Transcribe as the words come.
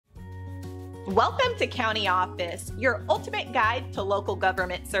Welcome to County Office, your ultimate guide to local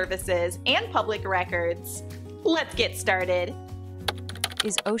government services and public records. Let's get started.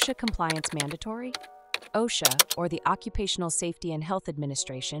 Is OSHA compliance mandatory? OSHA, or the Occupational Safety and Health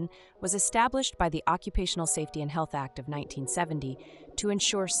Administration, was established by the Occupational Safety and Health Act of 1970 to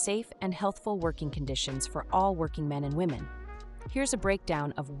ensure safe and healthful working conditions for all working men and women. Here's a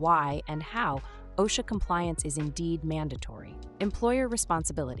breakdown of why and how OSHA compliance is indeed mandatory. Employer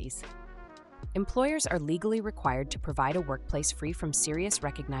responsibilities. Employers are legally required to provide a workplace free from serious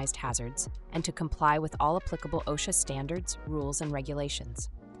recognized hazards and to comply with all applicable OSHA standards, rules, and regulations.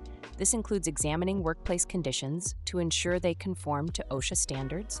 This includes examining workplace conditions to ensure they conform to OSHA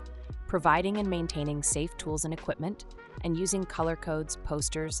standards, providing and maintaining safe tools and equipment, and using color codes,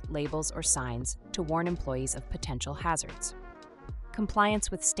 posters, labels, or signs to warn employees of potential hazards.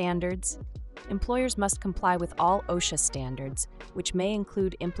 Compliance with standards. Employers must comply with all OSHA standards, which may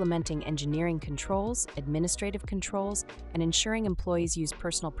include implementing engineering controls, administrative controls, and ensuring employees use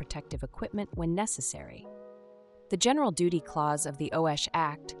personal protective equipment when necessary. The General Duty Clause of the OSHA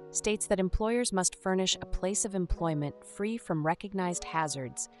Act states that employers must furnish a place of employment free from recognized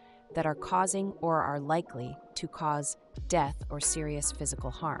hazards that are causing or are likely to cause death or serious physical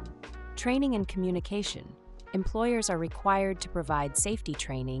harm. Training and communication. Employers are required to provide safety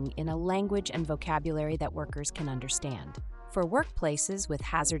training in a language and vocabulary that workers can understand. For workplaces with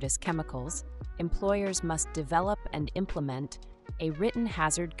hazardous chemicals, employers must develop and implement a written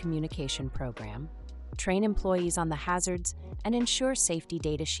hazard communication program, train employees on the hazards, and ensure safety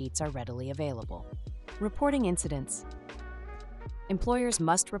data sheets are readily available. Reporting incidents. Employers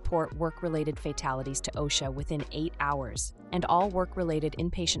must report work-related fatalities to OSHA within 8 hours, and all work-related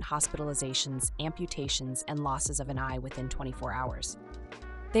inpatient hospitalizations, amputations, and losses of an eye within 24 hours.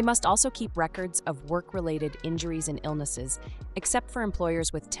 They must also keep records of work-related injuries and illnesses, except for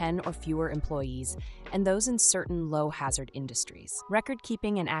employers with 10 or fewer employees and those in certain low-hazard industries. Record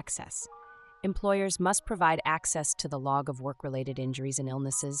keeping and access. Employers must provide access to the log of work-related injuries and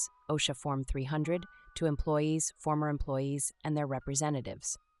illnesses, OSHA Form 300, to employees, former employees, and their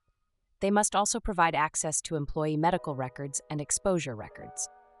representatives. They must also provide access to employee medical records and exposure records.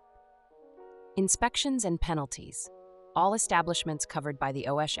 Inspections and penalties. All establishments covered by the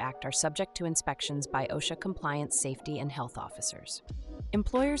OSHA Act are subject to inspections by OSHA compliance safety and health officers.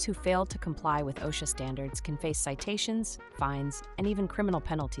 Employers who fail to comply with OSHA standards can face citations, fines, and even criminal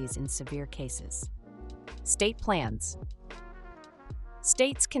penalties in severe cases. State plans.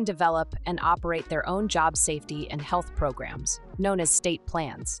 States can develop and operate their own job safety and health programs, known as state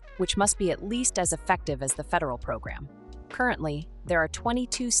plans, which must be at least as effective as the federal program. Currently, there are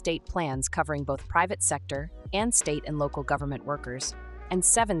 22 state plans covering both private sector and state and local government workers, and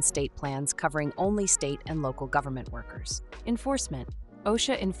 7 state plans covering only state and local government workers. Enforcement.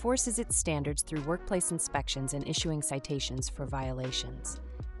 OSHA enforces its standards through workplace inspections and issuing citations for violations.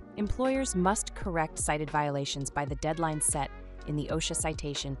 Employers must correct cited violations by the deadline set in the OSHA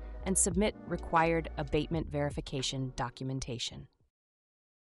citation and submit required abatement verification documentation.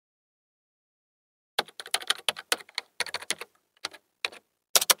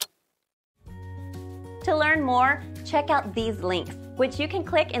 To learn more, check out these links, which you can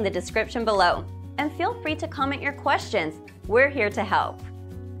click in the description below. And feel free to comment your questions. We're here to help.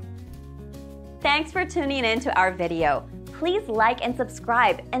 Thanks for tuning in to our video. Please like and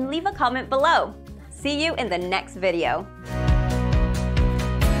subscribe and leave a comment below. See you in the next video.